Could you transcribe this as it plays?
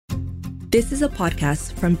This is a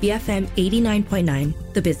podcast from BFM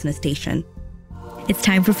 89.9, the business station. It's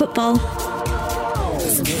time for football.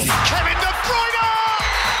 Kevin De Bruyne!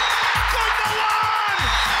 Good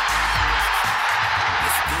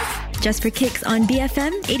one! Just for kicks on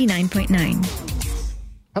BFM 89.9.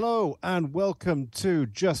 Hello and welcome to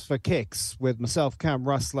Just for Kicks with myself, Cam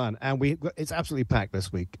Ruslan, and it's absolutely packed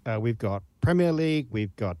this week. We've got Premier League,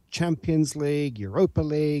 we've got Champions League, Europa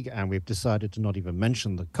League, and we've decided to not even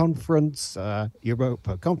mention the conference,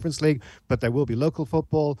 Europa Conference League, but there will be local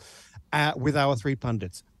football with our three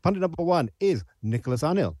pundits. Pundit number one is Nicholas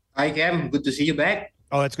Arnil. Hi Cam, good to see you back.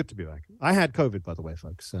 Oh, it's good to be back. I had COVID, by the way,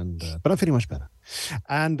 folks, but I'm feeling much better.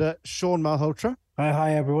 And Sean Malhotra.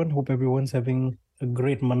 Hi everyone. Hope everyone's having a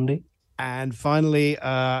great Monday. And finally,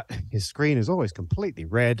 his screen is always completely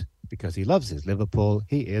red because he loves his Liverpool.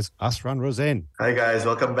 He is Asran Rosen. Hi guys,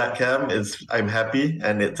 welcome back, Cam. I'm happy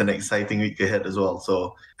and it's an exciting week ahead as well.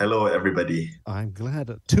 So hello everybody. I'm glad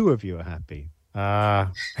that two of you are happy.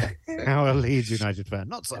 Our Leeds United fan,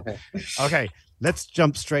 not so. Okay, let's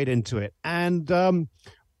jump straight into it. And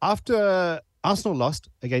after Arsenal lost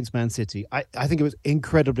against Man City, I think it was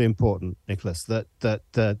incredibly important, Nicholas, that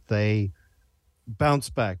they bounce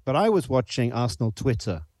back. But I was watching Arsenal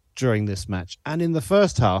Twitter during this match, and in the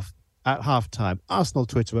first half, at halftime, Arsenal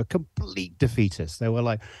Twitter were complete defeatists. They were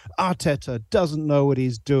like, Arteta doesn't know what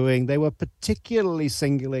he's doing. They were particularly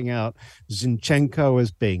singling out Zinchenko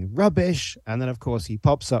as being rubbish. And then, of course, he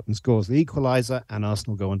pops up and scores the equaliser, and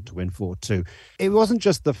Arsenal go on to win 4-2. It wasn't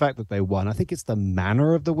just the fact that they won. I think it's the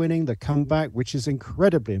manner of the winning, the comeback, which is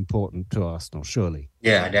incredibly important to Arsenal, surely.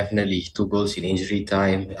 Yeah, definitely. 2 goals in injury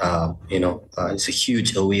time. It's a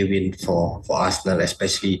huge away win for Arsenal,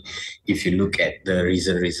 especially if you look at the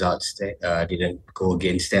recent results that didn't go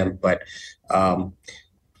against them. But there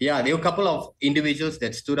were a couple of individuals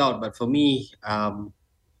that stood out. But for me,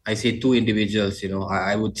 I say 2 individuals.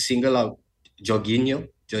 I would single out Jorginho,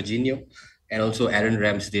 and also Aaron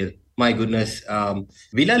Ramsdale. My goodness,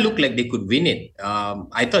 Villa looked like they could win it.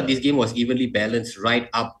 I thought this game was evenly balanced right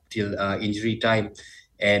up till injury time.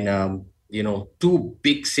 And, 2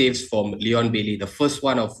 big saves from Leon Bailey, the first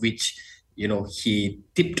one of which, he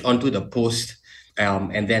tipped onto the post.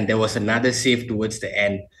 And then there was another save towards the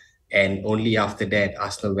end. And only after that,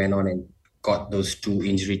 Arsenal went on and got those 2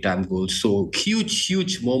 injury time goals. So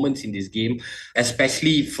huge moments in this game,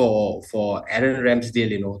 especially for Aaron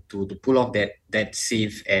Ramsdale, to pull off that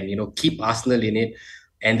save and, keep Arsenal in it.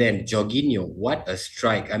 And then Jorginho, what a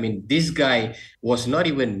strike. I mean, this guy was not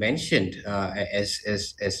even mentioned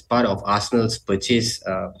as part of Arsenal's purchase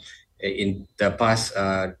in the past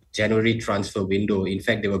January transfer window. In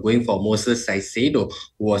fact, they were going for Moses Caicedo,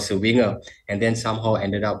 who was a winger, and then somehow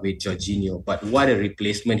ended up with Jorginho. But what a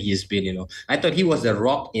replacement he has been, I thought he was the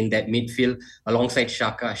rock in that midfield alongside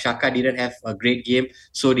Xhaka. Xhaka didn't have a great game,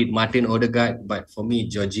 so did Martin Odegaard. But for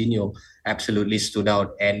me, Jorginho absolutely stood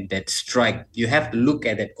out. And that strike, you have to look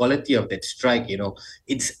at that quality of that strike,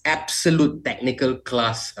 it's absolute technical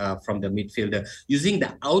class from the midfielder, using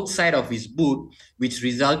the outside of his boot, which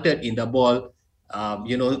resulted in the ball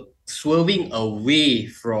swerving away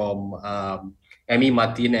from Emi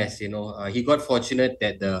Martinez. He got fortunate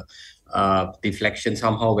that the deflection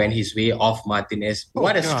somehow went his way off Martinez.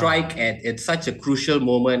 What a strike at such a crucial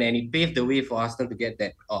moment, and it paved the way for Arsenal to get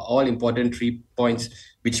that all-important 3 points,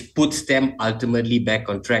 which puts them ultimately back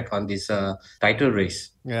on track on this title race.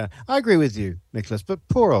 Yeah, I agree with you, Nicholas, but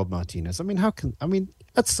poor old Martinez.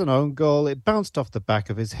 That's an own goal. It bounced off the back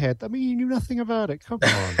of his head. He knew nothing about it. Come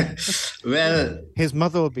on. Well, his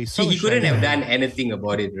mother would be so he couldn't have done anything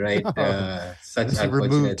about it, right? He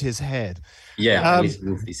removed his head. Yeah, he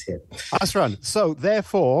removed his head. Asran. So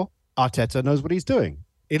therefore, Arteta knows what he's doing.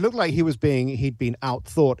 It looked like he'd been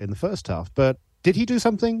out-thought in the first half, but did he do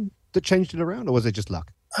something that changed it around, or was it just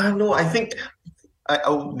luck? No, I think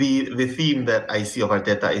the theme that I see of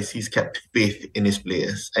Arteta is he's kept faith in his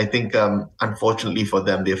players. I think, unfortunately for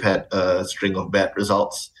them, they've had a string of bad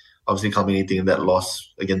results, obviously culminating in that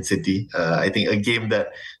loss against City. I think a game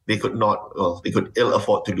that they could ill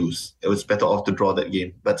afford to lose. It was better off to draw that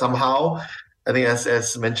game. But somehow, I think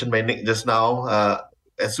as mentioned by Nick just now,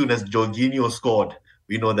 as soon as Jorginho scored,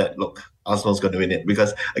 we know that, look, Arsenal's going to win it.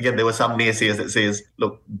 Because, again, there were some naysayers that says,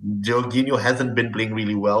 look, Jorginho hasn't been playing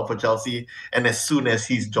really well for Chelsea. And as soon as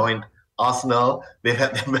he's joined Arsenal, they've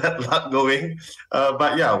had their bad luck going.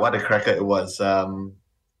 But, yeah, what a cracker it was.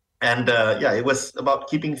 It was about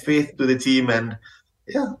keeping faith to the team. And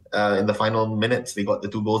in the final minutes, they got the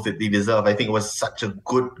 2 goals that they deserve. I think it was such a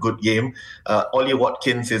good game. Ollie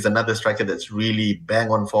Watkins is another striker that's really bang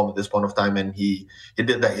on form at this point of time, and he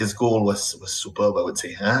did that. His goal was superb, I would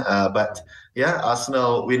say. But yeah,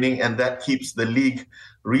 Arsenal winning, and that keeps the league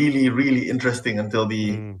really interesting until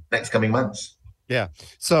the next coming months. Yeah.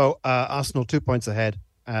 So Arsenal 2 points ahead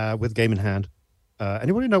with game in hand.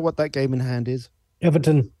 Anybody know what that game in hand is?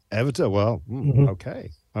 Everton. Well, okay.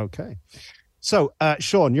 So,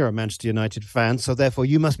 Sean, you're a Manchester United fan, so therefore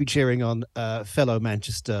you must be cheering on fellow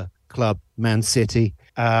Manchester club, Man City.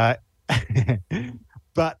 But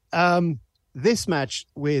this match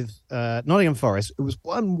with Nottingham Forest, it was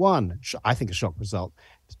 1-1. I think a shock result.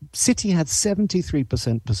 City had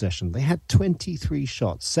 73% possession. They had 23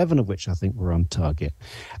 shots, 7 of which I think were on target.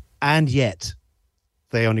 And yet,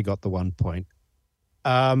 they only got the 1 point.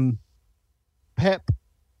 Pep,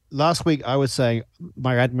 last week I was saying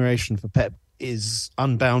my admiration for Pep is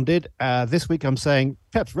unbounded. This week I'm saying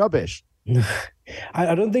Pep's rubbish.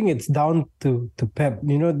 I don't think it's down to Pep.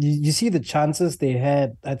 You see the chances they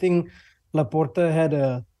had. I think Laporta had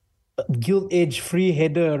a gilt-edge free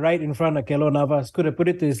header right in front of Keylor Navas. Could have put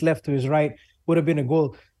it to his left, to his right. Would have been a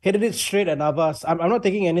goal. Headed it straight at Navas. I'm not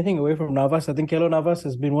taking anything away from Navas. I think Keylor Navas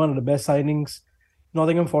has been one of the best signings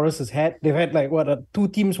Nottingham Forest has had. They've had 2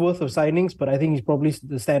 teams worth of signings, but I think he's probably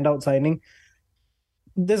the standout signing.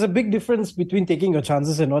 There's a big difference between taking your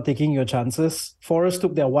chances and not taking your chances. Forest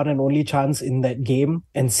took their one and only chance in that game,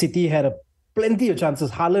 and City had plenty of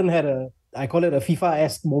chances. Haaland had I call it a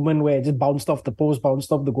FIFA-esque moment where it just bounced off the post,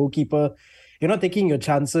 bounced off the goalkeeper. You're not taking your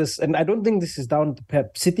chances, and I don't think this is down to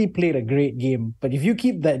Pep. City played a great game, but if you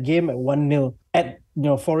keep that game at 1-0 at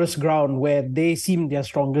Forest ground where they seem their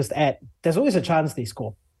strongest at, there's always a chance they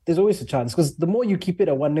score. There's always a chance, because the more you keep it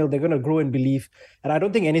at 1-0, they're going to grow in belief. And I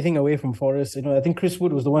don't think anything away from Forest. I think Chris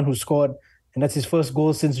Wood was the one who scored, and that's his first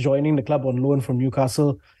goal since joining the club on loan from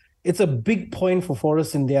Newcastle. It's a big point for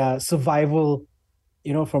Forest in their survival,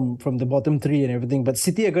 from the bottom 3 and everything. But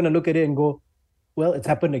City are going to look at it and go, well, it's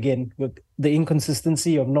happened again with the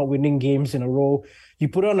inconsistency of not winning games in a row. You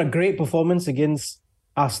put on a great performance against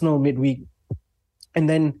Arsenal midweek, and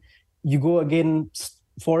then you go against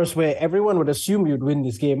Forest where everyone would assume you'd win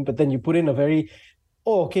this game, but then you put in a very,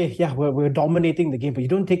 we're dominating the game, but you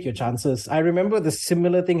don't take your chances. I remember the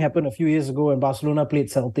similar thing happened a few years ago when Barcelona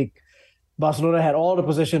played Celtic. Barcelona had all the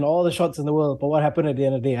possession, all the shots in the world, but what happened at the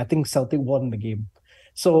end of the day? I think Celtic won the game.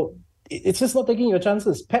 So it's just not taking your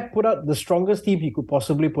chances. Pep put out the strongest team he could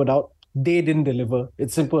possibly put out. They didn't deliver.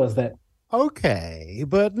 It's simple as that. Okay,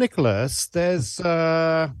 but Nicholas, there's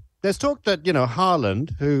talk that,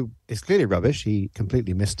 Haaland, who is clearly rubbish, he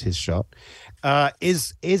completely missed his shot,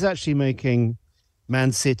 is actually making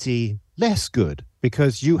Man City less good,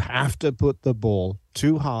 because you have to put the ball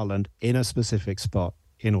to Haaland in a specific spot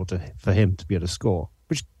in order for him to be able to score,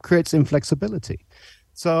 which creates inflexibility.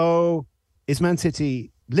 So is Man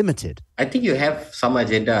City limited? I think you have some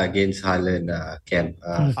agenda against Haaland, Cam.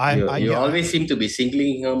 You always seem to be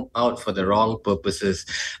singling him out for the wrong purposes.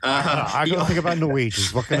 I got to think about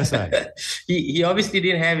Norwegians. What can I say? he obviously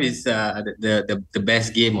didn't have his the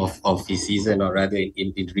best game of his season, or rather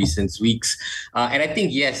in recent weeks. And I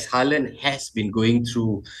think, yes, Haaland has been going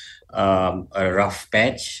through a rough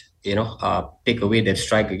patch. Take away that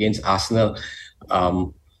strike against Arsenal.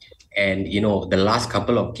 And, the last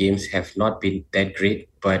couple of games have not been that great,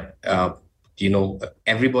 but,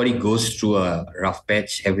 everybody goes through a rough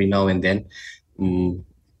patch every now and then.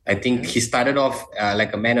 I think he started off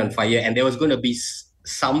like a man on fire, and there was going to be a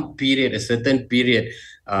certain period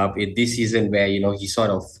in this season where, he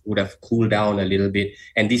sort of would have cooled down a little bit.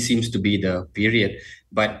 And this seems to be the period.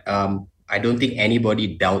 But I don't think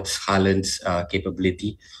anybody doubts Haaland's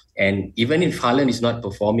capability. And even if Haaland is not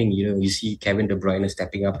performing, you see Kevin De Bruyne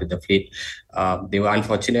stepping up to the plate. They were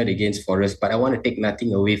unfortunate against Forest, but I want to take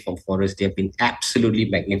nothing away from Forest. They've been absolutely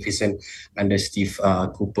magnificent under Steve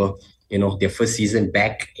Cooper. Their first season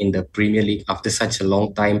back in the Premier League after such a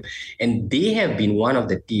long time. And they have been one of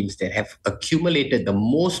the teams that have accumulated the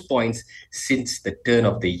most points since the turn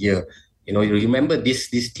of the year. You remember this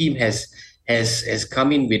team has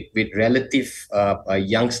come in with relative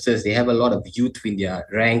youngsters. They have a lot of youth in their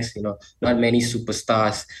ranks, not many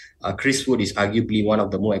superstars. Chris Wood is arguably one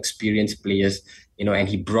of the more experienced players, and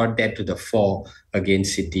he brought that to the fore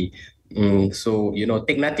against City. So,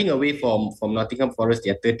 take nothing away from Nottingham Forest.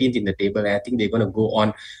 They're 13th in the table, and I think they're going to go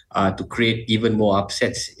on to create even more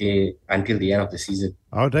upsets until the end of the season.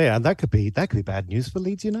 Oh, dear. That could be bad news for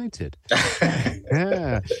Leeds United.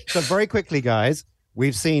 Yeah. So very quickly, guys,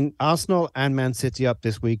 we've seen Arsenal and Man City up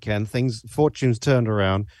this weekend. Fortunes turned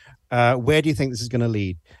around. Where do you think this is going to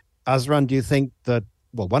lead? Azran, do you think that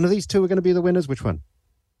well, one of these two are going to be the winners. Which one?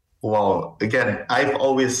 Wow. Again, I've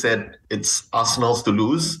always said it's Arsenal's to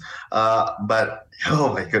lose. But,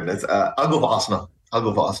 oh my goodness. I'll go for Arsenal.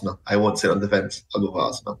 I won't sit on the fence. I'll go for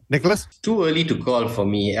Arsenal. Nicholas? Too early to call for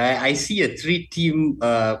me. I see a three-team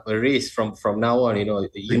race from now on.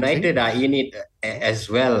 United are in it as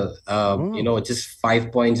well. Just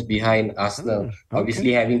 5 points behind Arsenal. Okay.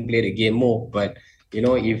 Obviously, having played a game more. But,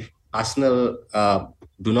 if Arsenal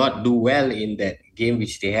do not do well in that game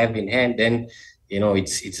which they have in hand, then,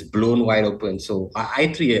 it's blown wide open. So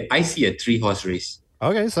I see a three-horse race.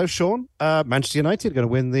 Okay, so Sean, Manchester United are going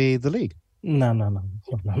to win the league. No.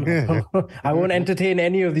 I won't entertain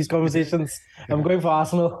any of these conversations. I'm going for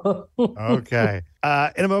Arsenal. Okay.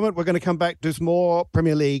 In a moment, we're going to come back, do some more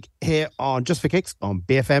Premier League here on Just for Kicks on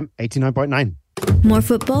BFM 89.9. More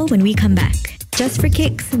football when we come back. Just for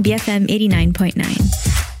Kicks, BFM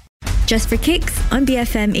 89.9. Just for Kicks on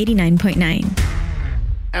BFM 89.9.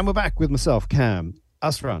 And we're back with myself, Cam,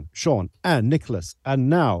 Asran, Sean, and Nicholas. And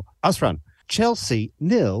now, Asran, Chelsea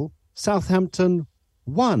 0, Southampton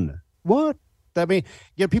 1. What? I mean,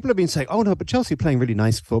 people have been saying, oh no, but Chelsea playing really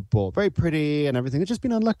nice football, very pretty and everything. They've just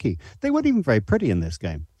been unlucky. They weren't even very pretty in this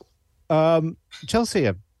game. Chelsea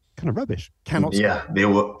are kind of rubbish. Yeah, they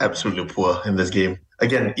were absolutely poor in this game.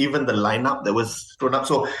 Again, even the lineup that was thrown up.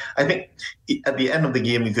 So I think at the end of the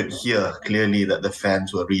game, you could hear clearly that the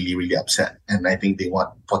fans were really, really upset. And I think they want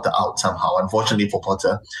Potter out somehow, unfortunately for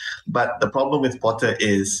Potter. But the problem with Potter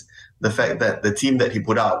is the fact that the team that he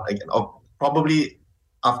put out, again, probably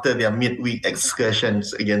after their midweek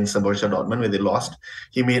excursions against Borussia Dortmund, where they lost,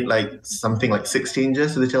 he made something like 6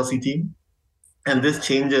 changes to the Chelsea team. And this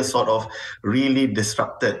changes sort of really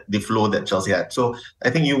disrupted the flow that Chelsea had. So I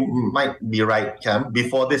think you might be right, Cam.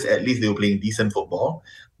 Before this, at least they were playing decent football.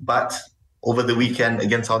 But over the weekend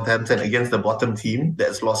against Southampton, against the bottom team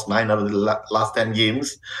that's lost 9 out of the last 10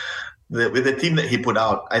 games, with the team that he put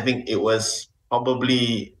out, I think it was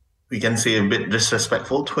probably, we can say, a bit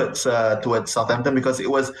disrespectful towards Southampton, because it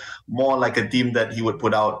was more like a team that he would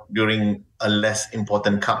put out during a less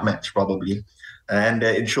important cup match, probably. And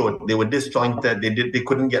it showed. They were disjointed. They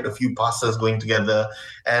couldn't get a few passes going together,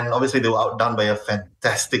 and obviously they were outdone by a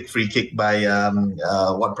fantastic free kick by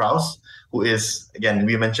Ward-Prowse, who is, again,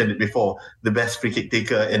 we mentioned it before, the best free kick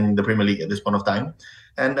taker in the Premier League at this point of time.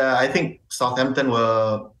 And I think Southampton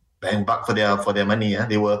were bang back for their money.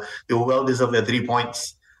 They were well deserved their 3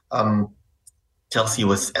 points. Chelsea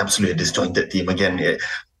was absolutely a disjointed team again.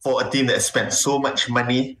 For a team that spent so much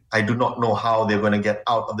money, I do not know how they're going to get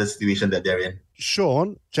out of the situation that they're in.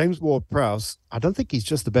 Sean, James Ward-Prowse, I don't think he's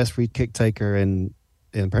just the best free kick taker in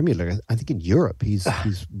Premier League. I think in Europe, he's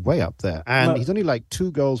way up there. And he's only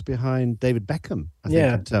 2 goals behind David Beckham, I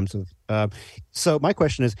think, in terms of... so my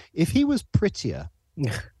question is, if he was prettier,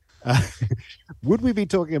 would we be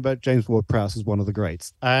talking about James Ward-Prowse as one of the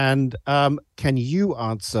greats? And can you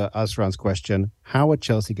answer Asran's question, how are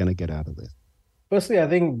Chelsea going to get out of this? Firstly, I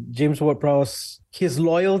think James Ward-Prowse, his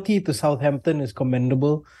loyalty to Southampton is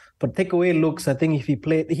commendable. But take away looks, I think if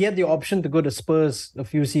he had the option to go to Spurs a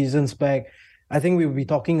few seasons back, I think we would be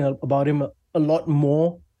talking about him a lot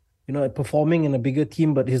more, performing in a bigger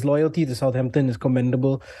team. But his loyalty to Southampton is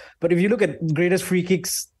commendable. But if you look at greatest free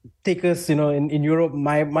kicks takers, in Europe,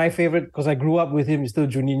 my favorite, because I grew up with him, is still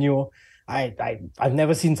Juninho. I've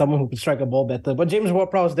never seen someone who could strike a ball better. But James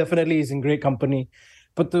Ward-Prowse definitely is in great company.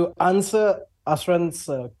 But to answer Asran's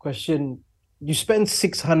question, you spend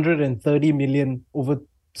 630 million over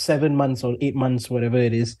 7 months or 8 months, whatever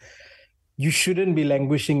it is. You shouldn't be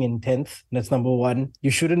languishing in 10th. That's number one. You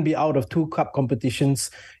shouldn't be out of 2 cup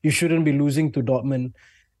competitions. You shouldn't be losing to Dortmund.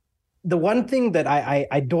 The one thing that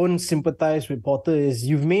I don't sympathize with Potter is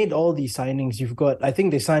you've made all these signings. I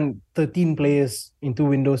think they signed 13 players in 2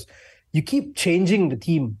 windows. You keep changing the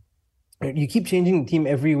team. You keep changing the team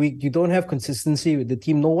every week. You don't have consistency with the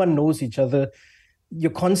team. No one knows each other.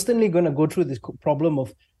 You're constantly going to go through this problem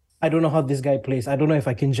of, I don't know how this guy plays. I don't know if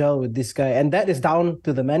I can gel with this guy. And that is down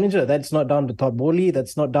to the manager. That's not down to Todd Bowley.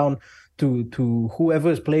 That's not down to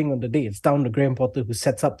whoever is playing on the day. It's down to Graham Potter, who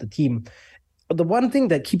sets up the team. But the one thing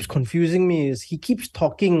that keeps confusing me is he keeps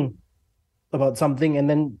talking about something, and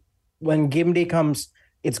then when game day comes,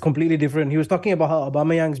 it's completely different. He was talking about how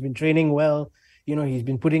Aubameyang's been training well. He's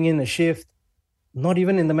been putting in a shift, not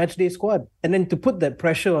even in the matchday squad. And then to put that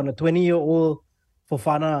pressure on a 20-year-old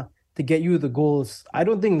Fofana to get you the goals, I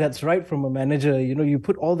don't think that's right from a manager. You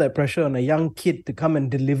put all that pressure on a young kid to come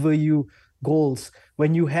and deliver you goals.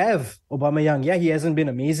 When you have Aubameyang, he hasn't been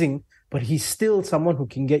amazing, but he's still someone who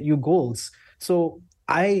can get you goals. So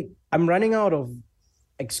I'm running out of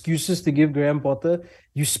excuses to give Graham Potter.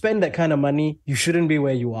 You spend that kind of money, you shouldn't be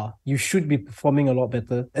where you are. You should be performing a lot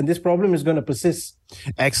better. And this problem is going to persist.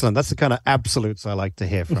 Excellent. That's the kind of absolutes I like to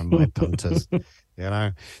hear from my punters.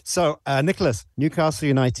 So, Nicholas, Newcastle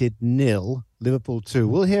United 0, Liverpool 2.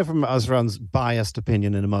 We'll hear from Azran's biased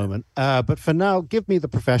opinion in a moment. But for now, give me the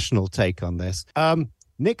professional take on this.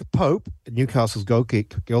 Nick Pope, Newcastle's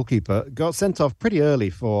goalkeeper, got sent off pretty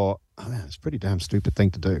early for, it's a pretty damn stupid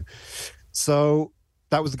thing to do. So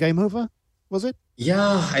that was the game over, was it?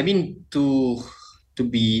 Yeah, I mean, to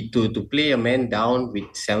play a man down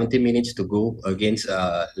with 70 minutes to go against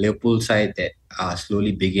a Liverpool side that are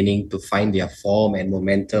slowly beginning to find their form and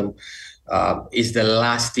momentum is the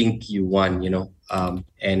last thing you want,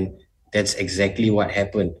 and that's exactly what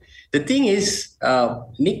happened. The thing is,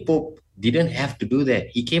 Nick Pope didn't have to do that.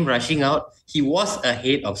 He came rushing out. He was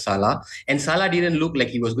ahead of Salah, and Salah didn't look like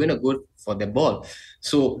he was going to go for the ball.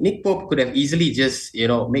 So Nick Pope could have easily just,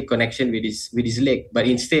 make connection with his leg, but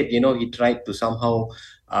instead, he tried to somehow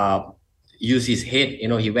use his head.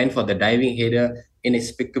 He went for the diving header,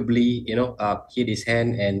 inexplicably, hit his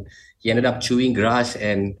hand, and he ended up chewing grass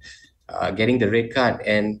and getting the red card.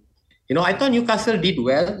 And I thought Newcastle did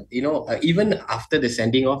well. Even after the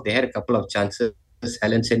sending off, they had a couple of chances.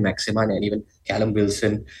 Helen Saint-Maximin and even Callum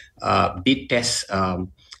Wilson did test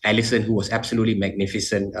Alisson, who was absolutely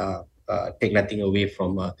magnificent. Take nothing away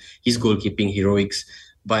from his goalkeeping heroics.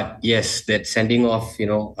 But yes, that sending off,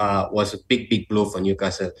 was a big blow for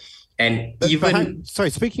Newcastle. And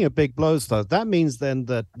speaking of big blows, though, that means then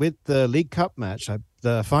that with the League Cup match,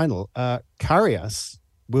 the final, Karius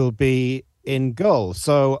will be in goal.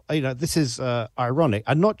 So, this is ironic,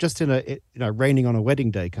 and not just in a raining on a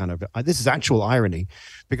wedding day kind of. This is actual irony,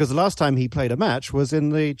 because the last time he played a match was in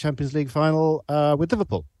the Champions League final with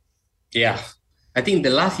Liverpool. Yeah. I think the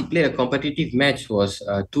last he played a competitive match was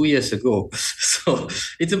 2 years ago. So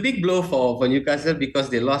it's a big blow for Newcastle, because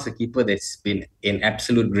they lost a keeper that's been in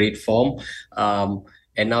absolute great form.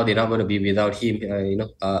 And now they're not going to be without him,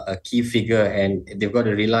 a key figure, and they've got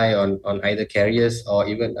to rely on either Karius or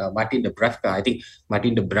even Martin Dubravka. I think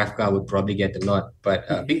Martin Dubravka would probably get the nod,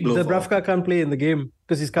 but big blow. Dubravka can't play in the game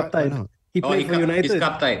because he's captain. He played for United. He's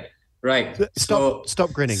captain. Right.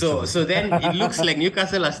 Stop grinning. So then it looks like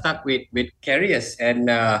Newcastle are stuck with Karius, and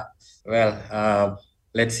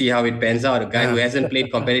let's see how it pans out. A guy who hasn't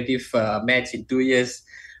played competitive match in 2 years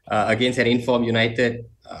against an informed United.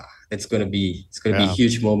 It's going to be a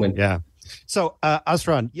huge moment. Yeah. So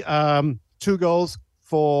Azran, 2 goals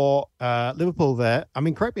for Liverpool there. I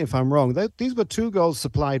mean, correct me if I'm wrong. These were 2 goals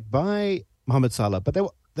supplied by Mohamed Salah, but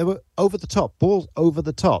they were over the top, balls over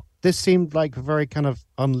the top. This seemed like a very kind of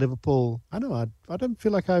un-Liverpool. I don't know. I don't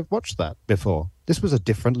feel like I've watched that before. This was a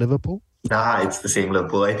different Liverpool. Nah, it's the same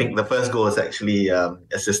Liverpool. I think the first goal was actually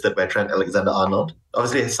assisted by Trent Alexander-Arnold.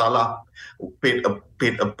 Obviously, Salah played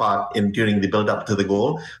a part during the build-up to the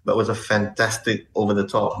goal, but it was a fantastic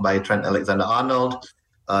over-the-top by Trent Alexander-Arnold.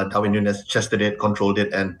 Darwin Nunez chested it, controlled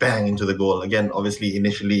it, and bang into the goal. Again, obviously,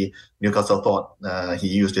 initially, Newcastle thought he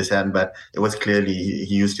used his hand, but it was clearly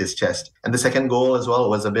he used his chest. And the second goal as well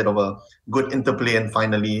was a bit of a good interplay, and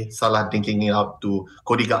finally, Salah dinking it out to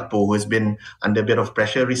Cody Gakpo, who has been under a bit of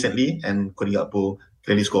pressure recently, and Cody Gakpo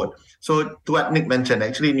clearly scored. So to what Nick mentioned,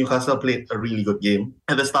 actually, Newcastle played a really good game.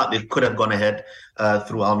 At the start, they could have gone ahead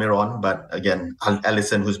through Almiron, but again,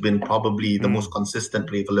 Alisson, who's been probably the most consistent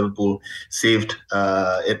player for Liverpool, saved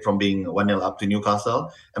it from being 1-0 up to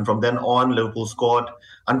Newcastle. And from then on, Liverpool scored.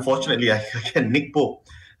 Unfortunately, again, Nick Pope,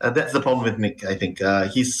 that's the problem with Nick, I think.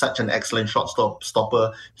 He's such an excellent shot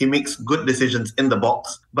stopper. He makes good decisions in the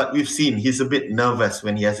box, but we've seen he's a bit nervous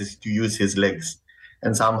when he has to use his legs.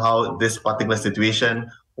 And somehow this particular situation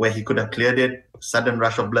where he could have cleared it, sudden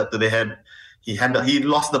rush of blood to the head, he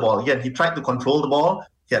lost the ball. Again, he tried to control the ball,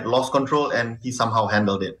 he had lost control, and he somehow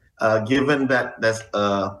handled it. Given that there's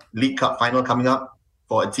a League Cup final coming up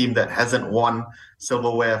for a team that hasn't won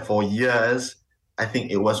silverware for years, I think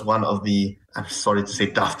it was one of the, I'm sorry to say,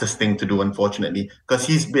 daftest thing to do, unfortunately, because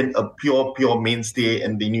he's been a pure mainstay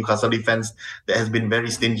in the Newcastle defense that has been very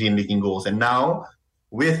stingy in making goals. And now,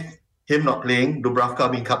 with him not playing,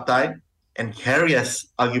 Dubravka being captain, and Karius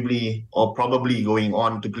arguably or probably going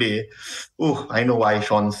on to play, I know why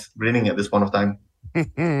Sean's grinning at this point of time.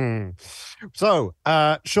 So,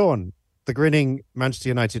 Sean, the grinning Manchester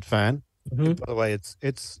United fan. By the way,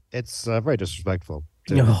 it's very disrespectful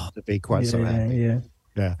to be quite so happy.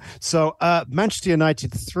 Yeah. So, Manchester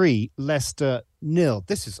United 3, Leicester 0.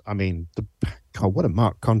 This is, I mean, what a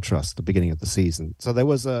marked contrast at the beginning of the season. So there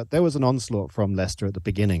was an onslaught from Leicester at the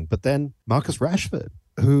beginning, but then Marcus Rashford,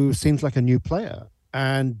 who seems like a new player.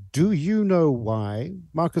 And do you know why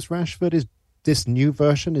Marcus Rashford is this new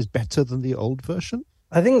version is better than the old version?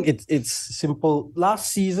 I think it's simple.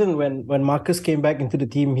 Last season, when Marcus came back into the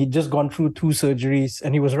team, he'd just gone through 2 surgeries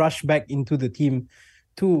and he was rushed back into the team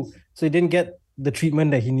too. So he didn't get the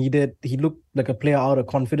treatment that he needed. He looked like a player out of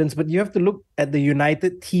confidence. But you have to look at the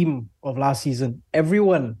United team of last season.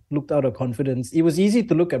 Everyone looked out of confidence. It was easy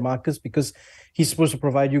to look at Marcus because he's supposed to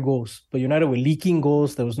provide you goals. But United were leaking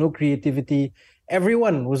goals. There was no creativity.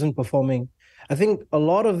 Everyone wasn't performing. I think a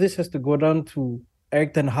lot of this has to go down to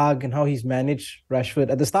Erik ten Hag and how he's managed Rashford.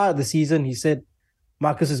 At the start of the season, he said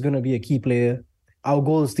Marcus is going to be a key player. Our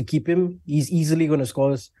goal is to keep him. He's easily going to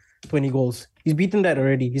score us 20 goals. He's beaten that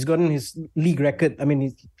already. He's gotten his league record,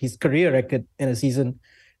 his career record in a season.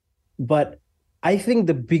 But I think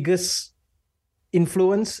the biggest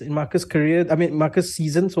influence in Marcus'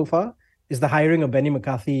 season so far is the hiring of Benny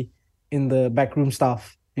McCarthy in the backroom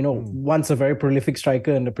staff. Once a very prolific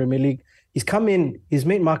striker in the Premier League. He's come in, he's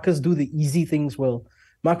made Marcus do the easy things well.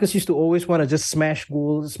 Marcus used to always want to just smash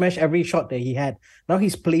goals, smash every shot that he had. Now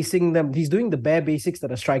he's placing them. He's doing the bare basics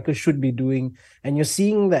that a striker should be doing. And you're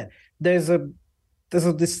seeing that there's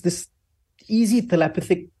this easy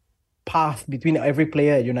telepathic path between every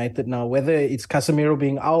player at United now, whether it's Casemiro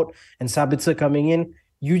being out and Sabitzer coming in.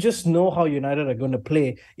 You just know how United are going to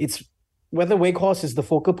play. It's whether Weghorst is the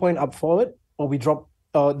focal point up forward or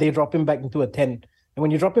they drop him back into a 10. And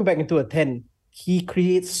when you drop him back into a 10, he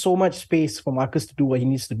creates so much space for Marcus to do what he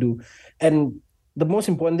needs to do. And the most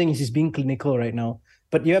important thing is he's being clinical right now.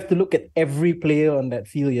 But you have to look at every player on that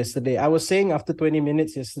field yesterday. I was saying after 20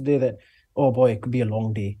 minutes yesterday that, oh boy, it could be a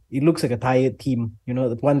long day. It looks like a tired team,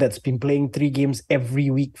 the one that's been playing 3 games every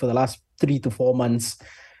week for the last 3 to 4 months.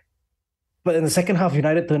 But in the second half,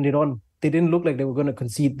 United turned it on. They didn't look like they were going to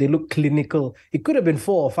concede. They looked clinical. It could have been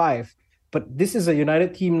 4 or 5. But this is a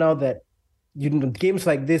United team now that games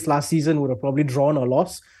like this last season would have probably drawn or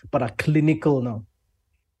lost, but are clinical now.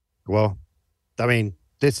 Well,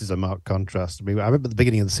 this is a marked contrast. I remember at the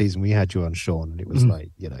beginning of the season, we had you on, Sean, and it was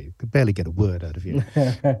like, you could barely get a word out of you.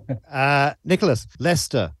 Nicholas,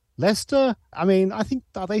 Leicester, I think,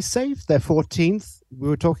 are they safe? They're 14th. We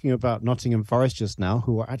were talking about Nottingham Forest just now,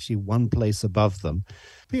 who are actually 1 place above them.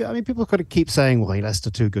 People could keep saying, well,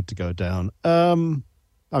 Leicester too good to go down.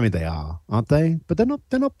 They are, aren't they? But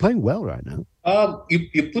they're not playing well right now.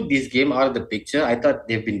 You put this game out of the picture. I thought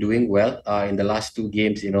they've been doing well in the last 2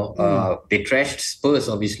 games. They trashed Spurs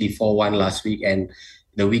obviously 4-1 last week, and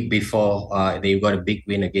the week before they got a big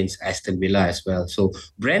win against Aston Villa as well. So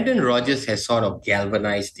Brendan Rodgers has sort of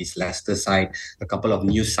galvanized this Leicester side. A couple of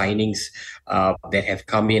new signings that have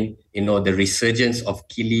come in. The resurgence of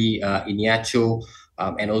Kili Iheanacho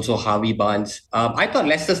and also Harvey Barnes. I thought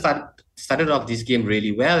Leicester started off this game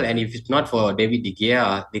really well, and if it's not for David De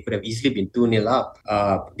Gea, they could have easily been 2-0 up.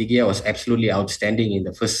 De Gea was absolutely outstanding in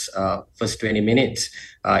the first 20 minutes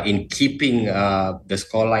in keeping the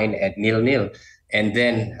scoreline at 0-0. And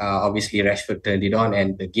then obviously Rashford turned it on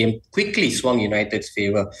and the game quickly swung United's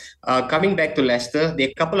favour. Coming back to Leicester, there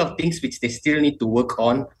are a couple of things which they still need to work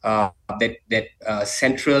on. That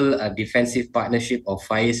central defensive partnership of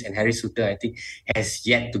Faiz and Harry Souttar, I think, has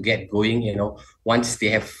yet to get going. Once they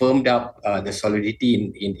have firmed up the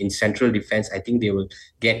solidity in central defence, I think they will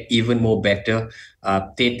get even more better.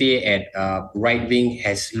 Tete at right wing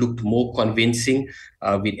has looked more convincing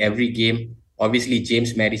with every game. Obviously,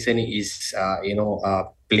 James Maddison is,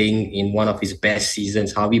 playing in one of his best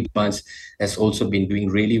seasons. Harvey Barnes has also been doing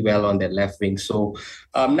really well on that left wing. So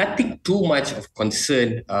nothing too much of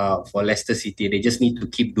concern for Leicester City. They just need to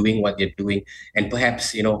keep doing what they're doing and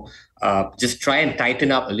perhaps, just try and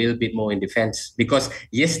tighten up a little bit more in defense. Because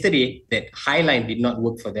yesterday, that high line did not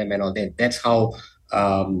work for them and all that. That's how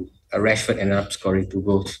Rashford ended up scoring 2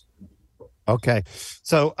 goals. Okay,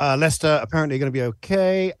 so Leicester apparently going to be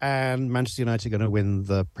okay, and Manchester United are going to win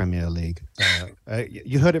the Premier League.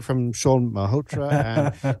 You heard it from Sean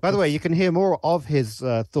Malhotra. And by the way, you can hear more of his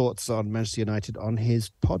thoughts on Manchester United on his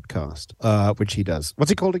podcast, which he does.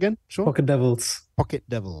 What's it called again, Sean? Pocket Devils. Pocket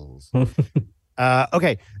Devils.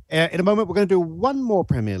 Okay, in a moment, we're going to do one more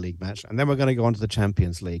Premier League match, and then we're going to go on to the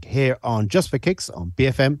Champions League here on Just for Kicks on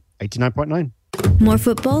BFM 89.9. More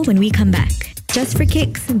football when we come back. Just for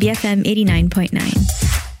Kicks, BFM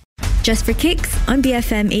 89.9. Just for Kicks on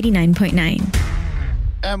BFM 89.9.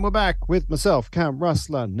 And we're back with myself, Cam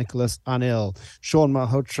Ruslan, Nicholas Anil, Sean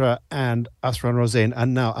Malhotra, and Asran Rosain.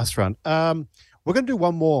 And now, Asran, we're going to do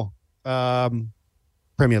one more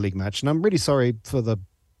Premier League match. And I'm really sorry for the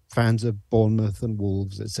fans of Bournemouth and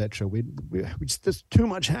Wolves, etc. There's too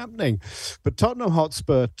much happening. But Tottenham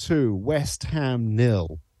Hotspur 2, West Ham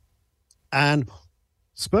 0. And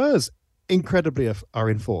Spurs incredibly are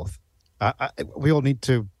in 4th. We all need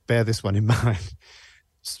to bear this one in mind.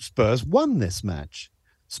 Spurs won this match.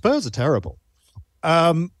 Spurs are terrible.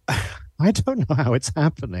 I don't know how it's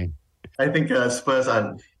happening. I think Spurs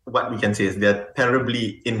are, what we can say is they're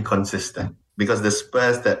terribly inconsistent, because the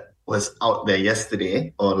Spurs that was out there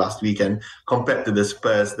yesterday or last weekend compared to the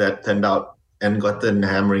Spurs that turned out and gotten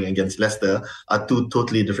hammering against Leicester are two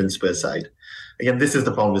totally different Spurs side. Again, this is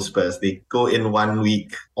the problem with Spurs. They go in 1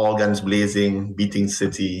 week, all guns blazing, beating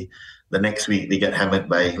City. The next week, they get hammered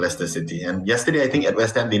by Leicester City. And yesterday, I think at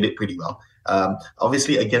West Ham, they did pretty well.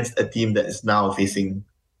 Obviously, against a team that is now facing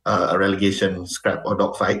a relegation scrap or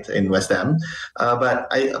dogfight in West Ham. But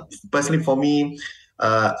I personally, for me,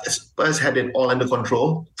 Spurs had it all under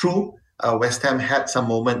control. True, West Ham had some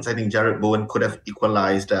moments. I think Jared Bowen could have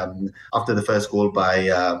equalised after the first goal by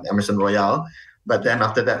Emerson Royale. But then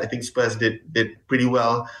after that, I think Spurs did pretty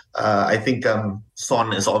well. I think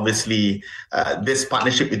Son is obviously, this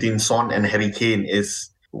partnership between Son and Harry Kane is,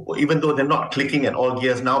 even though they're not clicking at all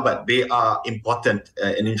gears now, but they are important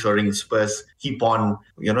in ensuring Spurs keep on,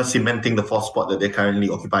 cementing the fourth spot that they're currently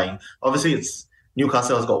occupying. Obviously, it's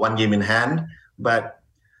Newcastle has got one game in hand, but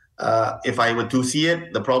if I were to see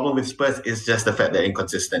it, the problem with Spurs is just the fact they're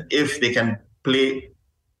inconsistent. If they can play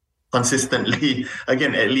consistently,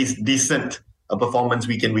 again, at least decent performance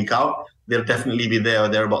week in, week out, they'll definitely be there or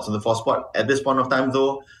thereabouts in the fourth spot. At this point of time,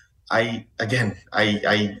 though, I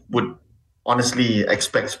would honestly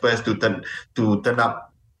expect Spurs to turn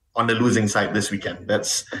up on the losing side this weekend.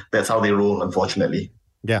 That's how they roll, unfortunately.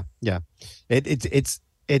 Yeah.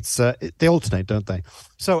 It's they alternate, don't they?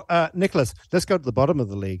 So, Nicholas, let's go to the bottom of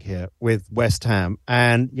the league here with West Ham,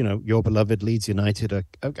 and your beloved Leeds United are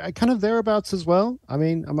kind of thereabouts as well. I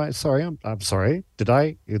mean, I'm sorry. Did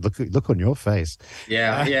I look on your face?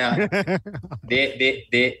 Yeah.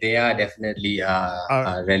 They are definitely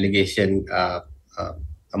relegation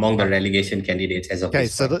among the relegation candidates as of okay.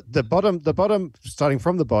 This So time. the bottom, starting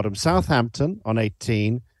from the bottom, Southampton on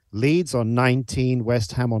 18, Leeds on 19,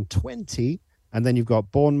 West Ham on 20. And then you've got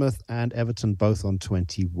Bournemouth and Everton both on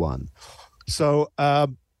 21. So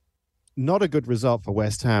not a good result for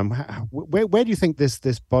West Ham. Where do you think this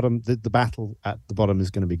bottom, the battle at the bottom is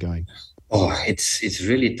going to be going? Oh, it's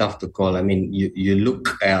really tough to call. I mean, you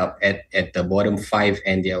look at the bottom five,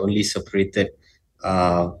 and they're only separated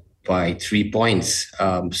by 3 points.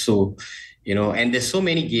 So, and there's so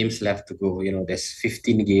many games left to go. There's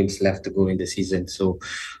 15 games left to go in the season. So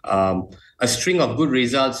a string of good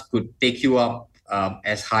results could take you up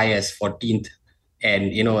as high as 14th.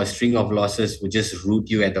 And, a string of losses would just root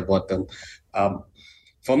you at the bottom.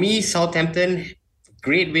 For me, Southampton,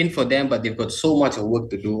 great win for them, but they've got so much work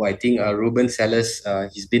to do. I think Ruben Sellers,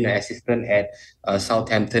 he's been an assistant at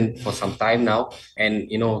Southampton for some time now. And,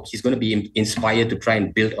 he's going to be inspired to try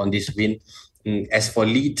and build on this win. As for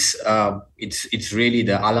Leeds, it's really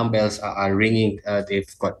the alarm bells are ringing.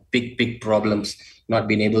 They've got big problems, not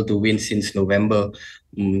been able to win since November.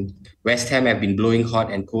 West Ham have been blowing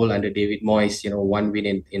hot and cold under David Moyes, one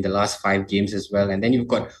win in the last 5 games as well. And then you've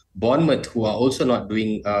got Bournemouth, who are also not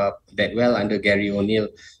doing that well under Gary O'Neill.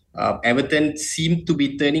 Everton seem to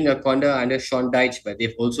be turning a corner under Sean Dyche, but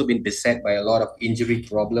they've also been beset by a lot of injury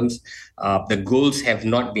problems. The goals have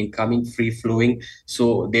not been coming free-flowing,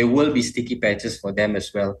 so there will be sticky patches for them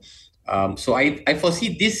as well. So I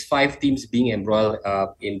foresee these 5 teams being embroiled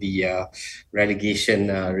in the relegation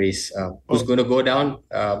race. Who's going to go down?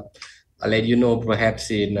 I'll let you know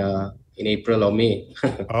perhaps in April or May.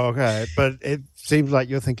 Okay, but it seems like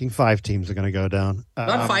you're thinking 5 teams are going to go down.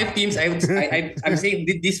 Not 5 teams. I'm saying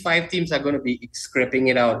these 5 teams are going to be scraping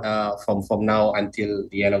it out from now until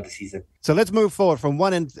the end of the season. So let's move forward from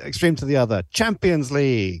one extreme to the other. Champions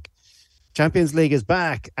League. Champions League is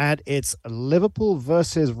back, and it's Liverpool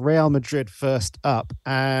versus Real Madrid first up.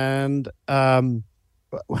 And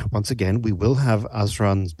once again, we will have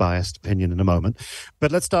Azran's biased opinion in a moment.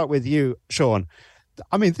 But let's start with you, Sean.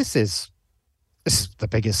 I mean, this is the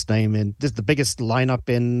biggest the biggest lineup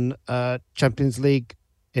in Champions League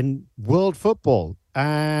in world football,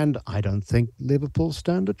 and I don't think Liverpool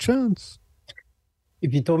stand a chance.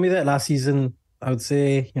 If you told me that last season, I would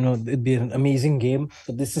say, it'd be an amazing game.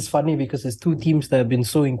 But this is funny because there's 2 teams that have been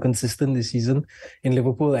so inconsistent this season in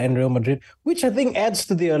Liverpool and Real Madrid, which I think adds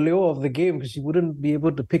to the allure of the game because you wouldn't be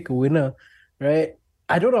able to pick a winner, right?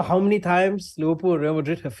 I don't know how many times Liverpool and Real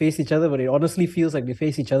Madrid have faced each other, but it honestly feels like they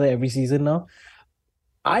face each other every season now.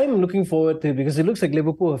 I'm looking forward to it because it looks like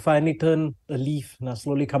Liverpool have finally turned a leaf and are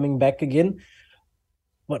slowly coming back again.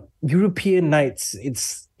 But European nights,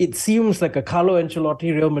 it seems like a Carlo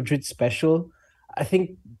Ancelotti Real Madrid special. I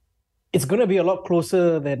think it's going to be a lot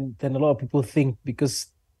closer than a lot of people think because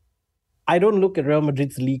I don't look at Real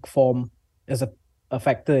Madrid's league form as a a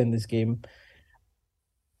factor in this game.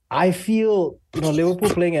 I feel, Liverpool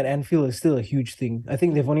playing at Anfield is still a huge thing. I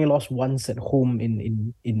think they've only lost once at home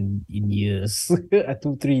in years,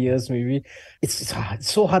 2-3 years maybe. It's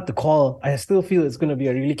so hard to call. I still feel it's going to be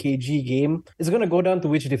a really cagey game. It's going to go down to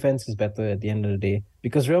which defense is better at the end of the day,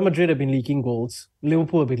 because Real Madrid have been leaking goals,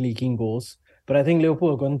 Liverpool have been leaking goals, but I think Liverpool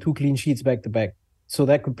have gotten 2 clean sheets back to back. So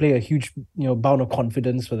that could play a huge, bound of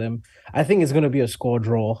confidence for them. I think it's going to be a score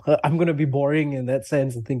draw. I'm going to be boring in that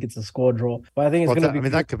sense and think it's a score draw. But I think it's going to be...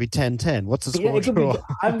 that could be 10-10. What's a score draw?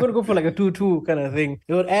 I'm going to go for like a 2-2 kind of thing.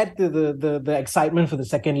 It would add to the excitement for the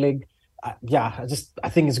second leg. I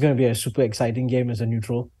think it's going to be a super exciting game as a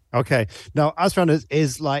neutral. Okay. Now, Asran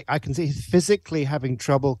is like, I can see he's physically having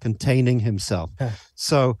trouble containing himself.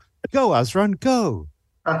 So go, Asran, go.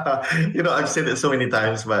 I've said it so many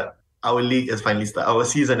times, but our league has finally started. Our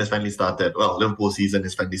season has finally started. Well, Liverpool's season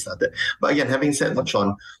has finally started. But again, having said that,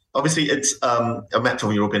 Sean, obviously it's a match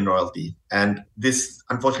of European royalty. And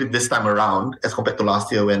unfortunately, this time around, as compared to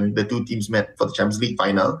last year when the two teams met for the Champions League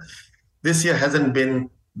final, this year hasn't been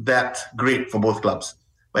that great for both clubs.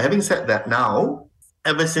 But having said that, now,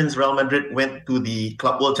 ever since Real Madrid went to the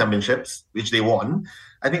Club World Championships, which they won,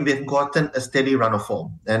 I think they've gotten a steady run of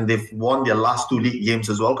form, and they've won their last 2 league games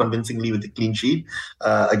as well, convincingly with a clean sheet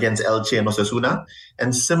against Elche and Osasuna.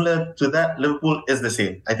 And similar to that, Liverpool is the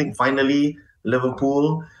same. I think finally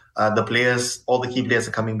Liverpool, all the key players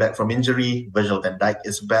are coming back from injury. Virgil van Dijk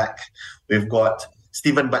is back. We've got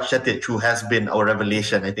Steven Bajcetic, who has been our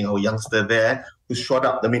revelation, I think our youngster there, who's shot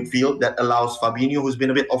up the midfield. That allows Fabinho, who's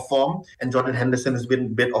been a bit off form, and Jordan Henderson has been a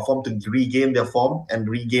bit off form, to regain their form and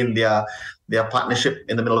regain their partnership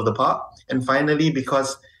in the middle of the park. And finally,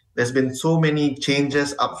 because there's been so many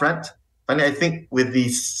changes up front, finally, I think with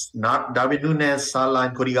these Darwin Nunez, Salah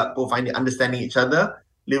and Cody Gakpo finally understanding each other,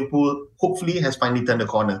 Liverpool hopefully has finally turned the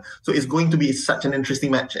corner. So it's going to be such an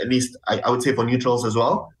interesting match, at least I would say for neutrals as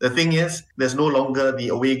well. The thing is, there's no longer the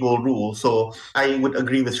away goal rule. So I would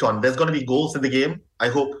agree with Sean. There's going to be goals in the game. I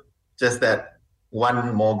hope just that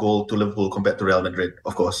one more goal to Liverpool compared to Real Madrid,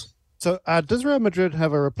 of course. So does Real Madrid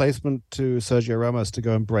have a replacement to Sergio Ramos to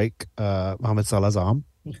go and break Mohamed Salah's arm?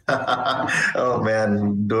 Oh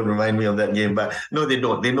man, don't remind me of that game. But no, they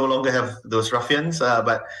don't. They no longer have those ruffians.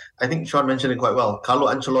 But I think Sean mentioned it quite well. Carlo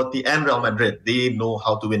Ancelotti and Real Madrid, they know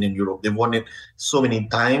how to win in Europe. They've won it so many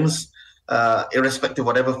times. Irrespective of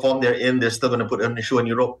whatever form they're in, they're still going to put on a show in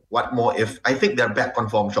Europe. What more if... I think they're back on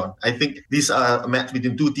form, Sean. I think these are a match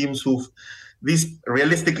between two teams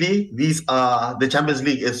realistically, these are the Champions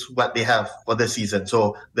League is what they have for this season.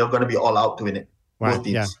 So they're going to be all out to win it. Wow, both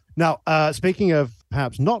teams. Yeah. Now, speaking of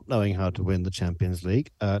perhaps not knowing how to win the Champions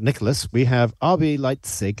League, Nicholas, we have RB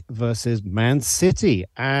Leipzig versus Man City.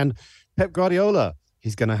 And Pep Guardiola,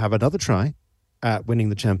 he's going to have another try at winning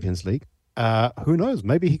the Champions League. Who knows?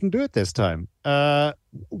 Maybe he can do it this time.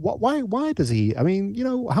 Why does he? I mean,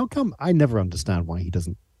 how come? I never understand why he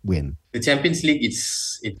doesn't win. The Champions League,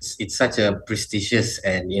 it's such a prestigious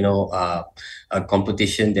and a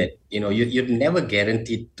competition that you're never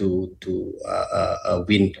guaranteed to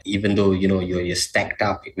win, even though you're stacked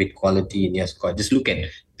up with quality in your squad. Just look at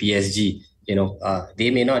PSG. They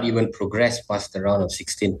may not even progress past the round of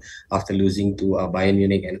 16 after losing to Bayern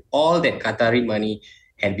Munich, and all that Qatari money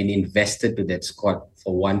had been invested to that squad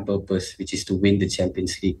for one purpose, which is to win the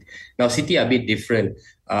Champions League. Now, City are a bit different.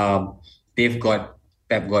 They've got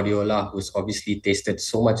Pep Guardiola, who's obviously tasted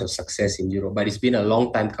so much of success in Europe, but it's been a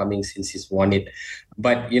long time coming since he's won it.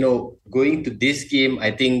 But, going to this game,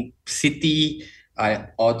 I think City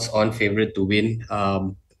are odds-on favourite to win.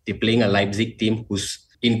 They're playing a Leipzig team who's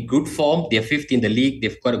in good form. They're 5th in the league.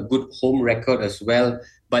 They've got a good home record as well.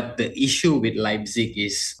 But the issue with Leipzig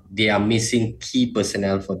is they are missing key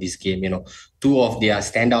personnel for this game. 2 of their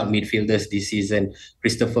standout midfielders this season,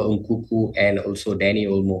 Christopher Nkunku and also Danny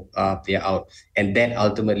Olmo, they're out. And that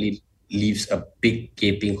ultimately leaves a big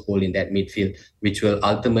gaping hole in that midfield, which will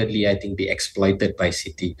ultimately, I think, be exploited by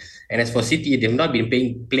City. And as for City, they've not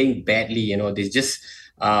been playing badly. They just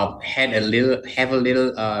have a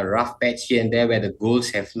little rough patch here and there where the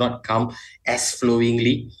goals have not come as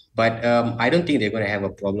flowingly. But I don't think they're going to have a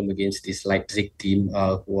problem against this Leipzig team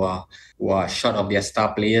who are short of their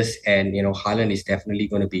star players. And, Haaland is definitely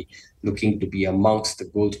going to be looking to be amongst the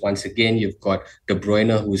goals once again. You've got De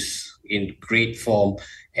Bruyne, who's in great form,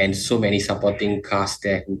 and so many supporting cast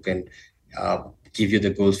there who can give you the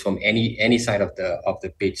goals from any side of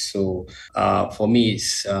the pitch. So for me,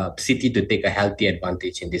 it's City to take a healthy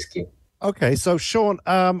advantage in this game. Okay, so Sean,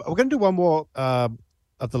 we're going to do one more of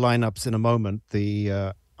the lineups in a moment.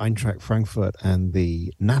 The Eintracht Frankfurt and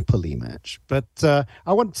the Napoli match. But I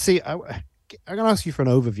want to see, I'm going to ask you for an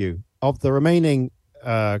overview of the remaining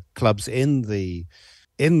clubs in the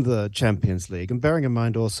Champions League, and bearing in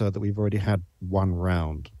mind also that we've already had one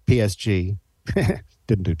round. PSG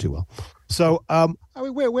didn't do too well. So, I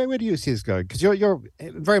mean, where do you see this going? Because you're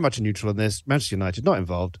very much a neutral in this. Manchester United not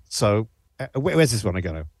involved. So, where's this one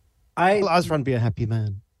going to go? Will Asran be a happy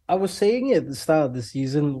man? I was saying it at the start of the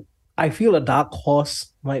season. I feel a dark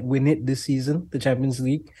horse might win it this season, the Champions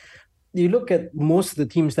League. You look at most of the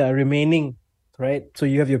teams that are remaining, right? So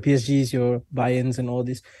you have your PSGs, your Bayerns, and all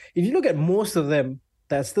this. If you look at most of them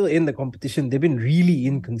that are still in the competition, they've been really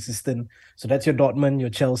inconsistent. So that's your Dortmund, your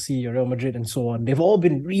Chelsea, your Real Madrid, and so on. They've all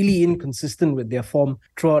been really inconsistent with their form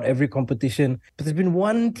throughout every competition. But there's been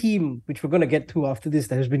one team, which we're going to get to after this,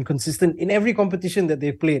 that has been consistent in every competition that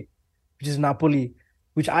they've played, which is Napoli,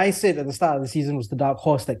 which I said at the start of the season was the dark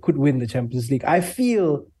horse that could win the Champions League. I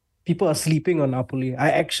feel people are sleeping on Napoli. I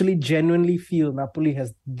actually genuinely feel Napoli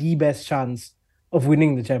has the best chance of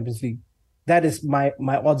winning the Champions League. That is my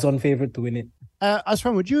odds-on favourite to win it.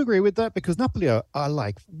 Asran, would you agree with that? Because Napoli are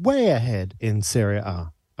like way ahead in Serie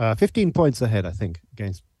A, 15 points ahead, I think,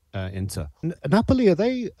 against Inter. Napoli, are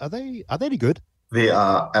they any good? They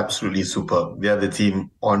are absolutely superb. They are the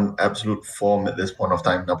team on absolute form at this point of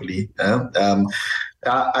time, Napoli. Can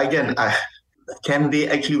they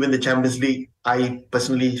actually win the Champions League? I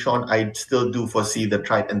personally, Sean, I still do foresee the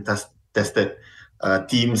tried and tested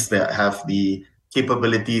teams that have the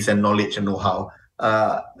capabilities and knowledge and know-how.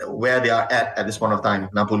 Where they are at this point of time,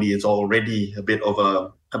 Napoli is already a bit of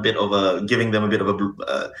a giving them a bit of a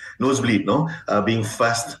nosebleed, being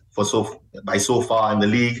first by so far in the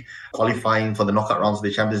league, qualifying for the knockout rounds of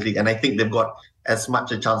the Champions League, and I think they've got as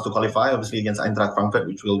much a chance to qualify, obviously against Eintracht Frankfurt,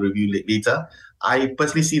 which we'll review later. I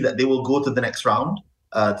personally see that they will go to the next round,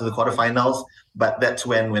 to the quarterfinals, but that's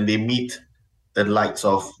when they meet the likes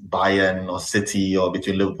of Bayern or City or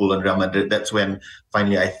between Liverpool and Real Madrid, that's when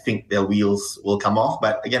finally I think their wheels will come off.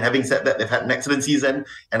 But again, having said that, they've had an excellent season,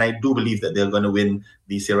 and I do believe that they're going to win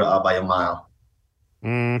the Serie A by a mile.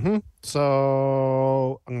 Mm-hmm.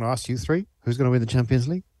 So I'm going to ask you three, who's going to win the Champions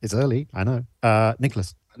League? It's early, I know.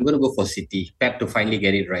 Nicholas. I'm going to go for City. Pep to finally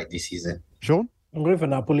get it right this season. Sean? I'm going for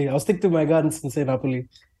Napoli. I'll stick to my guns and say Napoli.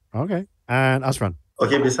 Okay. And Asran?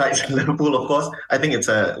 Okay, besides Liverpool, of course, I think it's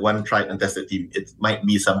a one tried and tested team. It might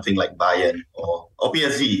be something like Bayern or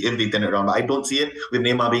PSG if they turn it around. But I don't see it with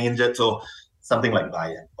Neymar being injured. So something like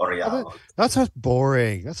Bayern or Real. That's so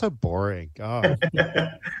boring. God. I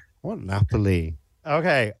want Napoli.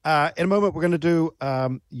 Okay. In a moment, we're going to do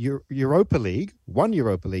Europa League, one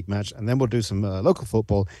Europa League match, and then we'll do some local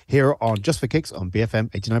football here on Just for Kicks on BFM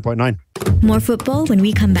 89.9. More football when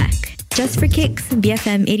we come back. Just for Kicks,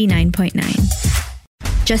 BFM 89.9.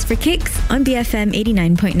 Just for Kicks on BFM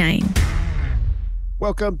 89.9.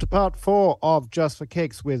 Welcome to part 4 of Just for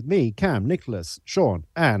Kicks with me, Cam, Nicholas, Sean,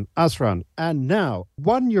 and Asran. And now,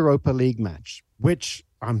 one Europa League match, which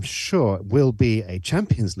I'm sure will be a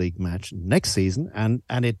Champions League match next season, and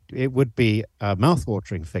it would be a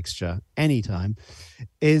mouth-watering fixture anytime,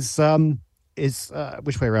 is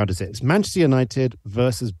which way around is it? It's Manchester United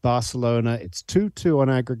versus Barcelona. It's 2-2 on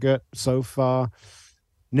aggregate so far.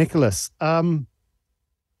 Nicholas,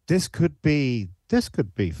 this could be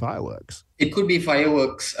fireworks. It could be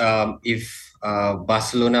fireworks if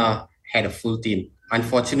Barcelona had a full team.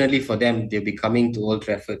 Unfortunately for them, they'll be coming to Old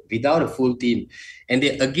Trafford without a full team. And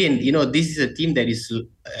they, again, this is a team that is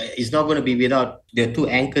not going to be without their two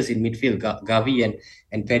anchors in midfield, Gavi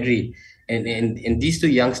and Pedri. And these two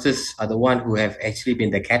youngsters are the one who have actually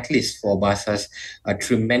been the catalyst for Barca's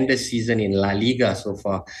tremendous season in La Liga so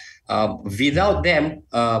far. Without them,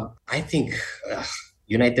 I think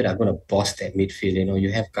United are going to boss that midfield.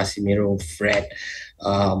 You have Casemiro, Fred,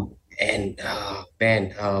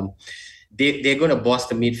 they're going to boss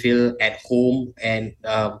the midfield at home, and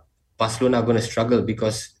Barcelona are going to struggle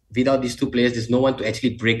because without these two players, there's no one to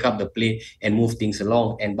actually break up the play and move things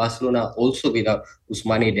along. And Barcelona also without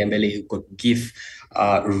Ousmane Dembele, who could give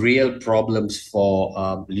real problems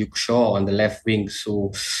for Luke Shaw on the left wing.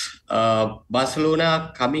 So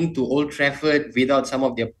Barcelona coming to Old Trafford without some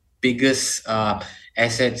of their biggest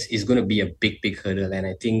assets is going to be a big hurdle. And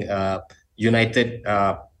I think United,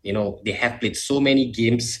 they have played so many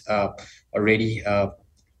games already.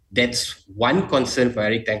 That's one concern for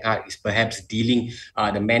Erik ten Hag, is perhaps dealing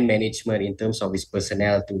the man management in terms of his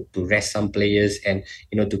personnel to rest some players and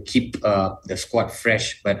to keep the squad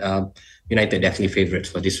fresh. But United definitely favourites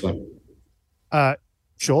for this one.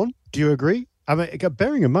 Sean, do you agree? I mean,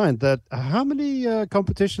 bearing in mind that how many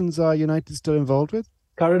competitions are United still involved with?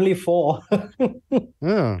 Currently 4.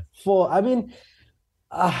 Yeah. 4. I mean,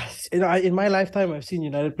 in my lifetime, I've seen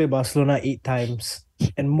United play Barcelona 8 times.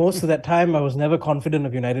 And most of that time, I was never confident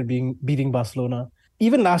of United beating Barcelona.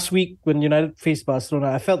 even last week when United faced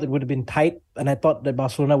Barcelona, I felt it would have been tight and I thought that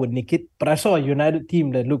Barcelona would nick it. But I saw a United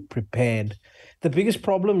team that looked prepared. The biggest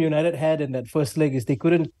problem United had in that first leg is they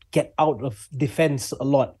couldn't get out of defense a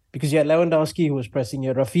lot because you had Lewandowski who was pressing, you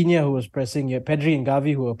had Rafinha who was pressing, you had Pedri and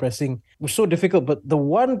Gavi who were pressing. It was so difficult. But the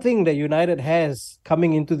one thing that United has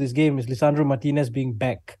coming into this game is Lisandro Martinez being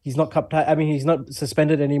back. He's not he's not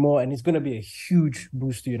suspended anymore, and it's going to be a huge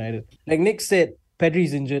boost to United. Like Nick said,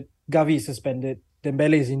 Pedri's injured, Gavi is suspended,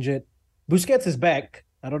 Dembele is injured, Busquets is back.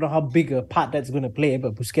 I don't know how big a part that's going to play,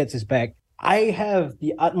 but Busquets is back. I have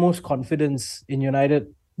the utmost confidence in United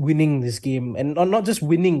winning this game, and not just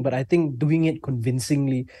winning, but I think doing it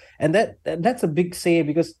convincingly. And that's a big say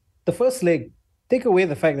because the first leg, take away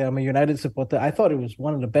the fact that I'm a United supporter, I thought it was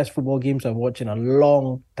one of the best football games I've watched in a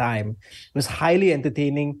long time. It was highly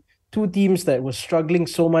entertaining. Two teams that were struggling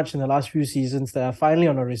so much in the last few seasons that are finally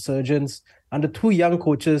on a resurgence under two young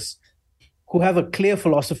coaches who have a clear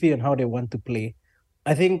philosophy on how they want to play.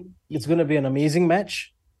 I think it's going to be an amazing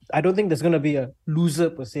match. I don't think there's going to be a loser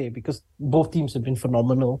per se because both teams have been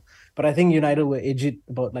phenomenal. But I think United will edge it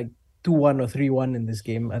about like 2-1 or 3-1 in this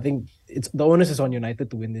game. I think the onus is on United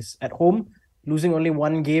to win this. At home, losing only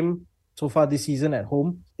one game so far this season at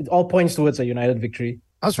home, it all points towards a United victory.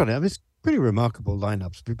 I was trying to have this pretty remarkable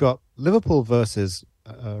lineups. We've got Liverpool versus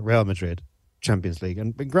Real Madrid, Champions League.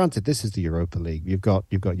 And granted, this is the Europa League. You've got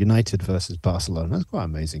United versus Barcelona. That's quite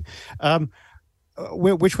amazing.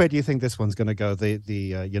 Which way do you think this one's going to go,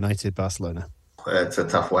 the United Barcelona? It's a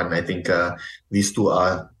tough one. I think these two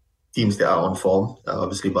are teams that are on form.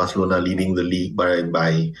 Obviously, Barcelona leading the league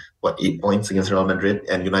by 8 points against Real Madrid,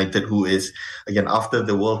 and United, who is, again, after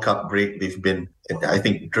the World Cup break, they've been, I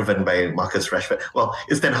think, driven by Marcus Rashford. Well,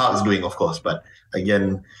 it's Ten Hag's doing, of course, but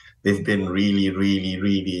again, they've been really, really,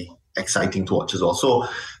 really exciting to watch as well. So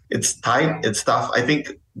it's tight, it's tough. I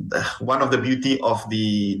think one of the beauty of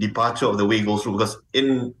the departure of the away goals rule, because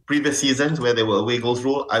in previous seasons where there were away goals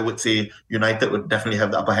rule, I would say United would definitely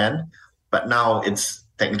have the upper hand. But now it's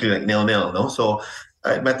technically like 0-0, no? So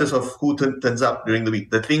it matters of who turns up during the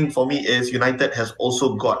week. The thing for me is United has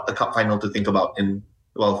also got a cup final to think about in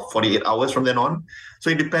 48 hours from then on. So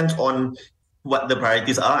it depends on what the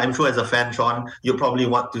priorities are. I'm sure as a fan, Sean, you probably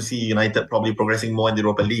want to see United probably progressing more in the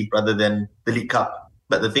Europa League rather than the League Cup.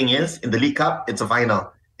 But the thing is, in the League Cup, it's a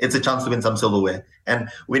final. It's a chance to win some silverware. And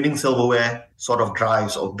winning silverware sort of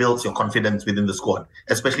drives or builds your confidence within the squad,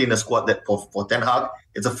 especially in a squad that for Ten Hag,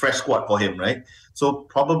 it's a fresh squad for him, right? So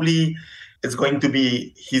probably he's going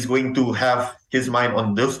to have his mind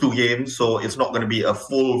on those two games. So it's not going to be a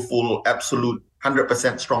full, absolute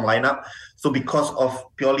 100% strong lineup. So because of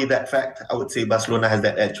purely that fact, I would say Barcelona has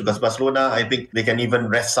that edge. Because Barcelona, I think they can even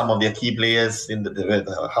rest some of their key players in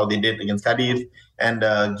how they did against Cadiz and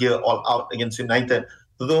gear all out against United.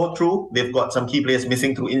 Though true, they've got some key players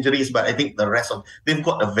missing through injuries, but I think they've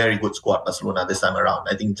got a very good squad, Barcelona, this time around.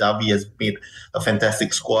 I think Xavi has made a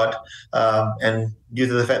fantastic squad. And due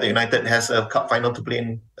to the fact that United has a cup final to play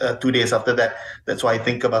in 2 days after that, that's why I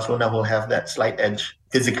think Barcelona will have that slight edge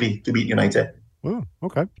physically to beat United. Oh,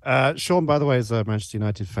 okay. Sean, by the way, is a Manchester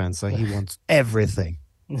United fan, so he wants everything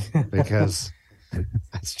because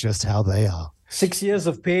that's just how they are. 6 years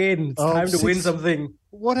of pain. It's time to win something.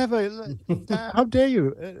 Whatever. How dare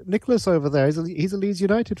you? Nicholas over there, he's a Leeds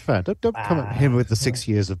United fan. Don't come at him with the 6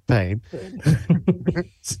 years of pain.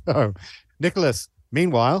 So, Nicholas,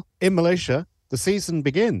 meanwhile, in Malaysia, the season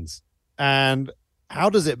begins. And how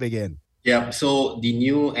does it begin? Yeah, so the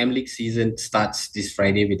new M-League season starts this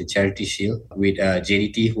Friday with the Charity Shield with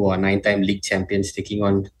JDT, who are 9-time league champions, taking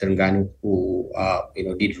on Terengganu, who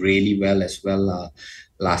did really well as well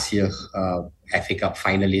last year, FA Cup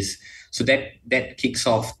finalists. So that kicks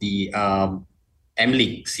off the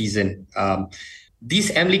M-League season.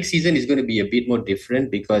 This M-League season is going to be a bit more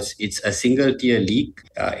different because it's a single-tier league.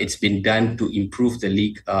 It's been done to improve the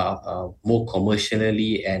league more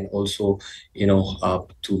commercially and also,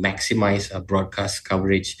 to maximize broadcast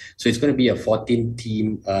coverage. So it's going to be a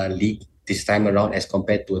 14-team league this time around as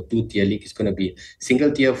compared to a 2-tier league. It's going to be a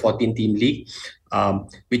single-tier 14-team league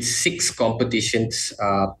with 6 competitions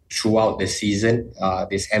throughout the season.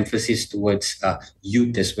 There's emphasis towards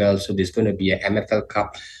youth as well. So there's going to be an MFL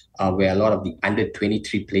Cup, where a lot of the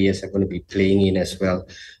under-23 players are going to be playing in as well.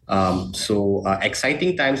 So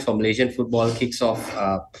exciting times for Malaysian football. Kicks off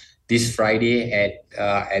this Friday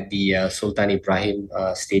at the Sultan Ibrahim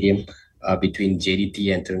Stadium between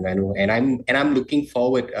JDT and Terengganu. And I'm looking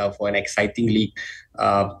forward for an exciting league.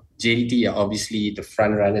 JDT are obviously the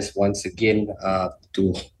front runners once again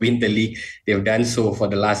to win the league. They've done so for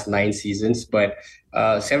the last 9 seasons, but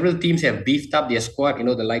several teams have beefed up their squad.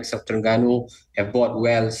 The likes of Terengganu have bought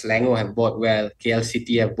well, Selangor have bought well, KL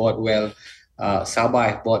City have bought well, Sabah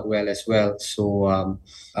have bought well as well. So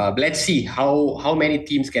let's see how many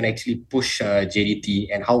teams can actually push JDT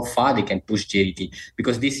and how far they can push JDT,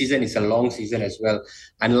 because this season is a long season as well.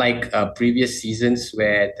 Unlike previous seasons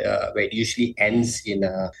where it usually ends in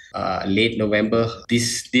late November,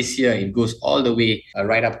 this year it goes all the way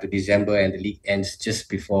right up to December, and the league ends just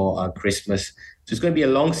before Christmas. So it's going to be a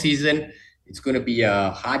long season. It's going to be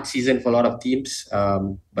a hard season for a lot of teams,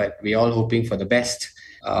 but we're all hoping for the best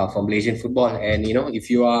for Malaysian football. And, if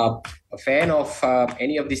you are a fan of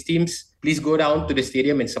any of these teams, please go down to the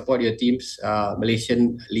stadium and support your teams.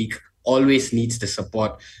 Malaysian League always needs the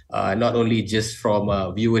support, not only just from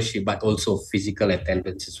viewership, but also physical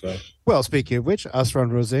attendance as well. Well, speaking of which,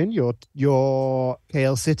 Asran Rosin, your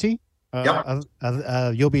KL City,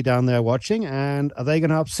 you'll be down there watching, and are they going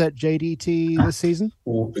to upset JDT this season?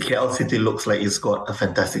 KL City looks like it's got a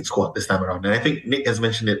fantastic squad this time around, and I think Nick has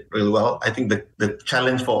mentioned it really well. I think the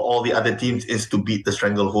challenge for all the other teams is to beat the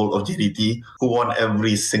stranglehold of JDT, who won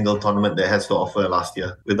every single tournament that has to offer last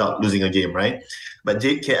year without losing a game, right? But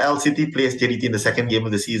KL City plays JDT in the second game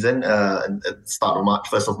of the season, at the start of March,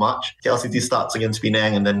 1st of March. KL City starts against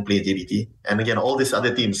Penang and then play JDT. And again, all these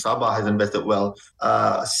other teams, Sabah has invested well,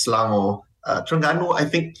 Selangor, Terengganu. I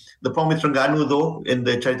think the problem with Terengganu, though, in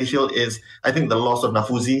the Charity Shield is, I think the loss of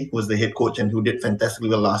Nafuzi, who was the head coach and who did fantastically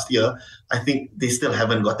well last year. I think they still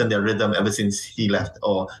haven't gotten their rhythm ever since he left,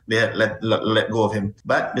 or they had let go of him.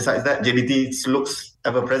 But besides that, JDT looks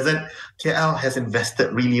ever present. KL has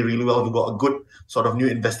invested really, really well. We've got a good sort of new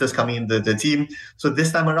investors coming into the team. So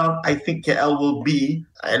this time around, I think KL will be,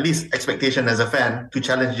 at least expectation as a fan, to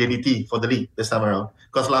challenge JDT for the league this time around.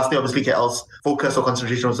 Because last year, obviously, KL's focus or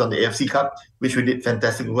concentration was on the AFC Cup, which we did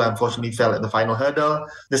fantastically well. Unfortunately, fell at the final hurdle.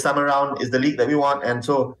 This time around is the league that we want, and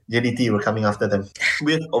so JDT were coming after them,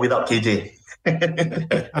 with or without KJ.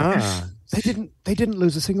 They didn't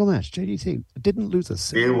lose a single match. JDT didn't lose a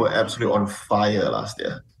single. They were absolutely on fire last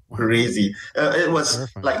year. Wow. Crazy. It was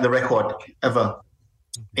terrifying. Like the record ever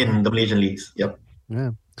in the Malaysian leagues. Yep.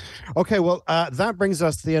 Yeah. Okay, well, that brings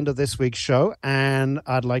us to the end of this week's show, and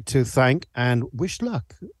I'd like to thank and wish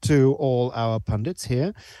luck to all our pundits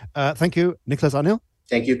here. Thank you, Nicholas Anil.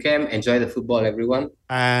 Thank you, Cam. Enjoy the football, everyone.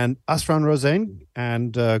 And Asran Rosin,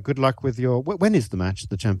 and good luck with your... When is the match,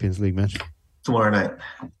 the Champions League match? Tomorrow night.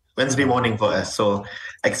 Wednesday morning for us. So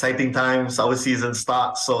exciting times. Our season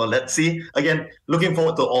starts. So let's see. Again, looking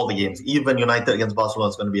forward to all the games. Even United against Barcelona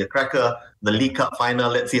is going to be a cracker. The League Cup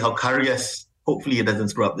final. Let's see how Karius, hopefully it doesn't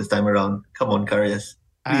screw up this time around. Come on, Karius.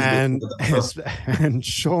 And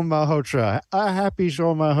Sean Malhotra. A happy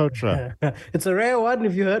Sean Malhotra. It's a rare one.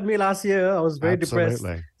 If you heard me last year, I was very depressed.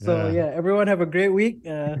 So yeah, everyone have a great week.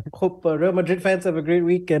 Hope Real Madrid fans have a great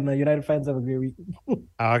week, and United fans have a great week.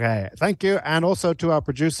 Okay, thank you. And also to our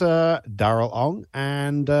producer, Daryl Ong.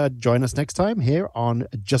 And join us next time here on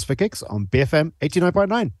Just for Kicks on BFM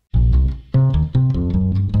 89.9.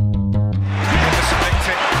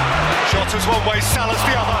 Jota's one way, Salah's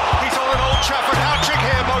the other. He's on an Old Trafford hat-trick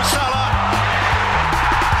here, Mo Salah.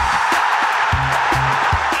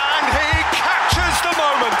 And he captures the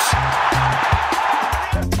moment.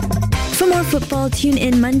 For more football, tune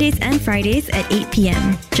in Mondays and Fridays at 8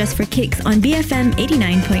 p.m. Just for Kicks on BFM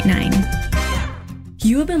 89.9.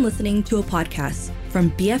 You have been listening to a podcast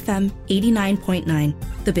from BFM 89.9,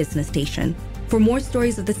 the business station. For more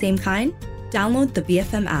stories of the same kind, download the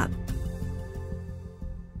BFM app.